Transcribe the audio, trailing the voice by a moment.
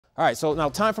All right, so now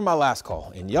time for my last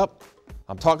call. And yup,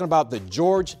 I'm talking about the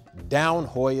Georgetown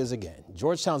Hoyas again.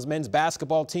 Georgetown's men's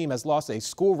basketball team has lost a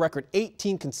school record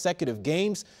 18 consecutive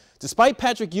games. Despite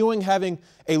Patrick Ewing having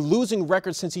a losing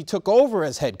record since he took over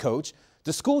as head coach,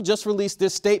 the school just released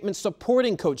this statement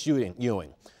supporting Coach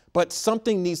Ewing. But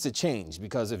something needs to change,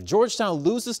 because if Georgetown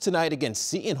loses tonight against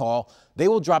Seton Hall, they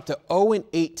will drop to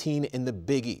 0-18 in the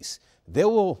Big East. That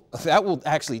will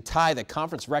actually tie the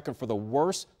conference record for the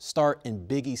worst start in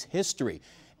Big East history.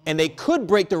 And they could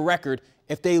break the record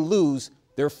if they lose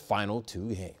their final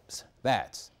 2 games.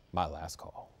 That's my last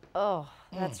call. Oh,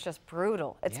 that's just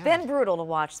brutal. It's been brutal to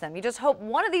watch them. You just hope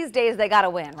one of these days they got to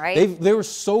win, right? They were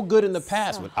so good in the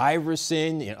past with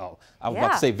Iverson. You know, I was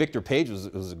about to say Victor Page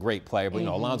was a great player, but, you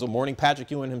know, Alonzo Mourning,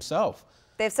 Patrick Ewing himself.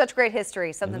 They have such great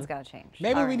history. Something's got to change.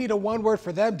 Maybe we need a one word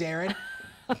for them, Darren.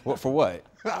 What, for what?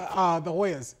 The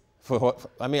Hoyas. For what?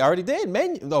 I mean, I already did.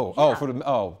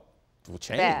 For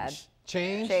change. Bad.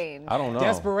 Change? Change. I don't know.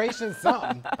 Desperation,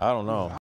 something. I don't know.